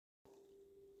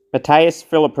Matthias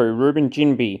Philippou, Ruben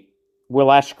Ginbey, Will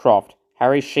Ashcroft,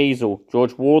 Harry Sheasel,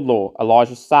 George Wardlaw,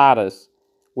 Elijah Sardis.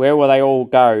 Where will they all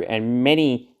go? And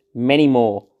many, many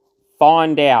more.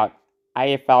 Find out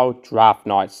AFL Draft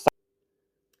Night.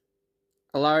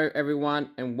 Hello everyone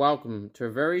and welcome to a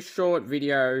very short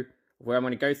video where I'm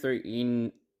going to go through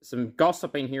in some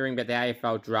gossip I've been hearing about the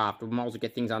AFL Draft. We might as well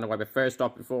get things underway, but first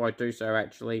off, before I do so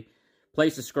actually,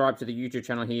 please subscribe to the YouTube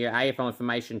channel here, AFL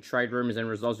Information, Trade Rumours and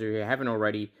Results. If you haven't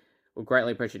already, we'll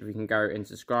greatly appreciate if you can go and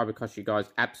subscribe. It costs you guys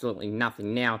absolutely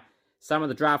nothing. Now, some of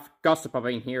the draft gossip I've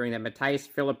been hearing that Matthias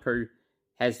Philippou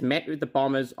has met with the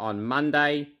Bombers on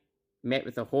Monday, he met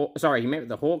with the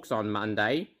Hawks on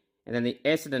Monday, and then the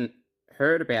Essendon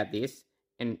heard about this,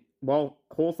 and while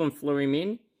Hawthorn flew him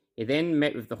in, he then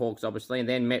met with the Hawks, obviously, and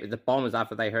then met with the Bombers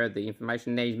after they heard the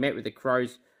information. Now he's met with the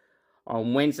Crows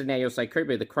on Wednesday. Now you'll say,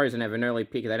 Cooper, the Crows don't have an early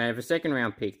pick. They don't have a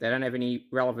second-round pick. They don't have any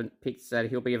relevant picks that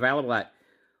he'll be available at.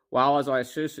 Well, as I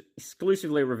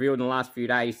exclusively revealed in the last few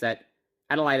days, that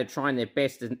Adelaide are trying their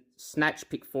best to snatch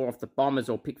pick 4 off the Bombers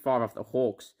or pick 5 off the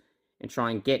Hawks and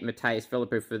try and get Matthias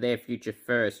Philippou for their future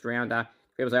first-rounder.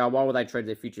 People say, oh, why would they trade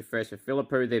their future first for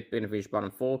Philippou? They've been a finished bottom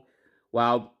 4.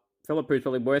 Well, Philippou's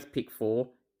probably worth pick 4,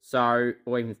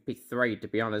 or even pick 3, to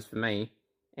be honest, for me.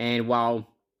 And while,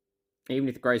 even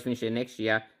if the Crows finish there next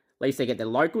year, at least they get the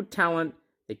local talent,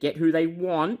 they get who they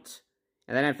want,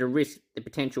 and they don't have to risk the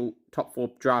potential top 4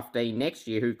 draftee next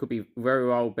year, who could be very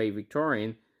well be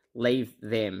Victorian, leave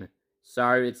them.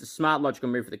 So it's a smart, logical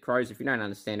move for the Crows. If you don't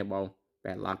understand it, well,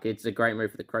 bad luck. It's a great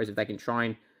move for the Crows if they can try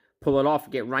and pull it off,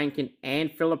 get Rankin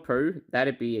and Philippou.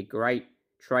 That'd be a great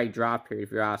trade draft period,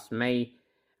 if you ask me.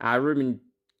 Ruben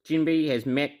Ginbey has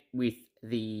met with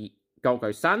the Gold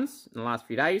Coast Suns in the last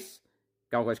few days.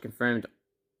 Gold Coast confirmed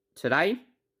today.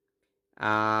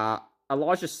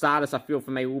 Elijah Sardis, I feel for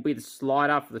me, will be the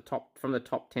slider for from the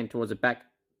top 10 towards the back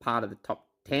part of the top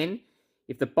 10.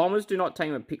 If the Bombers do not take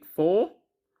him at pick 4,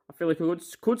 I feel like he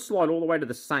could slide all the way to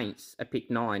the Saints at pick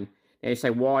 9. Now you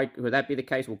say, why would that be the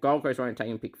case? Well, Gold Coast won't take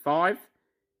him pick 5.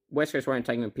 West Coast won't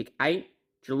take him pick 8.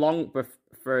 Geelong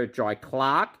prefer Jai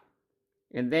Clark.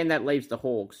 And then that leaves the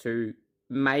Hawks, who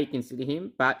may consider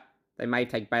him, but they may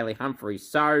take Bailey Humphries.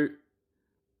 So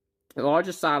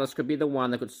Elijah Sardis could be the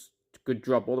one that could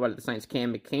drop all the way to the Saints.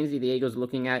 Cam McKenzie, the Eagles are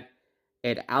looking at.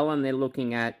 Ed Allen, they're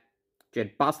looking at.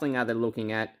 Jed Buslinger, they're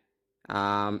looking at.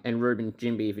 And Ruben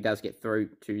Ginbey, if he does get through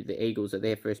to the Eagles at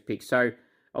their first pick. So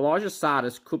Elijah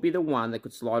Sardis could be the one that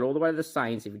could slide all the way to the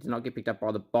Saints if he does not get picked up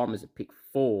by the Bombers at pick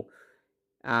 4.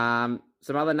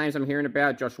 Some other names I'm hearing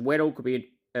about, Josh Weddle could be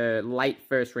a late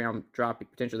first-round draft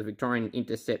pick, potentially the Victorian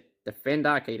intercept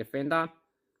defender, key defender.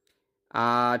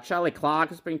 Charlie Clark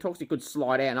has been talks he could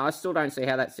slide out, and I still don't see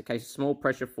how that's the case. Small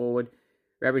pressure forward,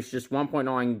 averaged just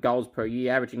 1.9 goals per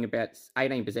year, averaging about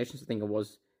 18 possessions, I think it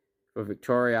was, for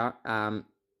Victoria,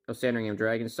 or Sandringham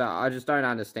Dragons. So I just don't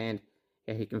understand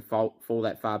how he can fall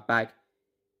that far back.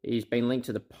 He's been linked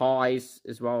to the Pies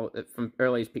as well from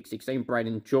early as pick 16.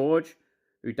 Braden George,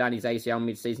 who done his ACL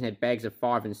mid-season, had bags of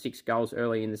 5 and 6 goals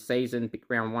early in the season. Picked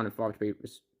round 1 and 5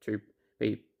 to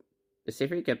be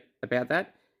specific about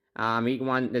that.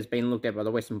 One that's been looked at by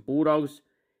the Western Bulldogs.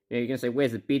 You know, you're going to say,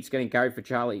 where's the bid's going to go for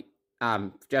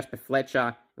Jasper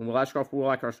Fletcher and Will Ashcroft?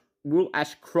 Will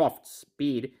Ashcroft's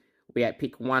bid will be at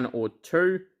pick 1 or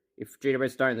 2. If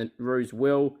GWS don't, the Roos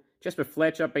will. Jasper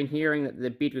Fletcher, I've been hearing that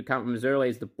the bid could come from as early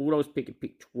as the Bulldogs pick at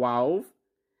pick 11.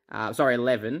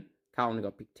 Carlton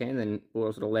got pick 10, then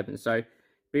Bulldogs at 11. So,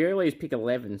 be early as pick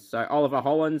 11. So, Oliver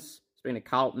Hollands has been a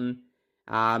Carlton.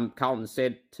 Carlton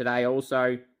said today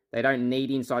also they don't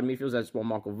need inside midfielders. That's what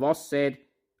Michael Voss said.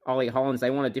 Ollie Hollands, they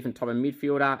want a different type of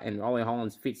midfielder, and Ollie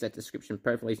Hollands fits that description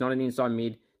perfectly. He's not an inside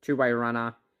mid, two-way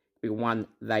runner. Be one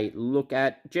they look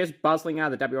at. Jez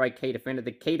Buslinger, the WA key defender,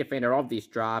 the key defender of this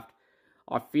draft.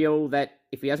 I feel that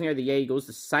if he doesn't go to the Eagles,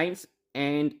 the Saints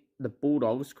and the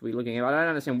Bulldogs could be looking at. I don't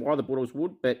understand why the Bulldogs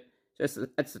would, but that's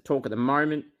the talk at the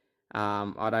moment.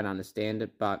 I don't understand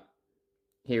it, but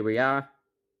here we are.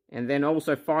 And then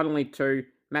also finally to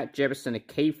Matt Jefferson, a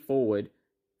key forward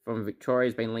from Victoria,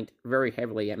 has been linked very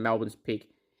heavily at Melbourne's pick,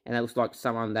 and that looks like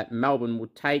someone that Melbourne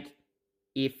would take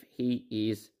if he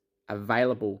is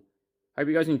available. Hope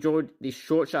you guys enjoyed this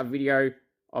short, sharp video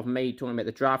of me talking about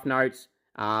the draft notes.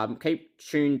 Keep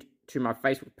tuned to my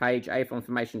Facebook page, AFL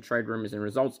Information, Trade Rumours and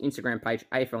Results, Instagram page,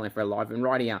 AFL NFL Live, and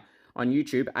right here on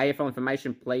YouTube, AFL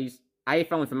Information,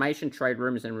 Trade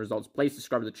Rumours and Results. Please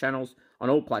subscribe to the channels on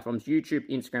all platforms, YouTube,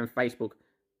 Instagram, Facebook,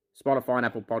 Spotify, and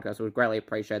Apple Podcasts. I would greatly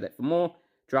appreciate that. For more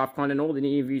draft content, all the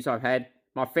interviews I've had,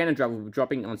 my fan and draft will be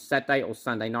dropping on Saturday or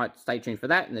Sunday night. Stay tuned for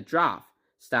that, and the draft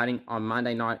starting on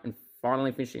Monday night and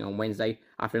finally finishing on Wednesday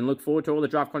afternoon. Look forward to all the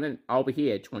draft content. I'll be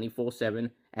here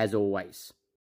 24/7 as always.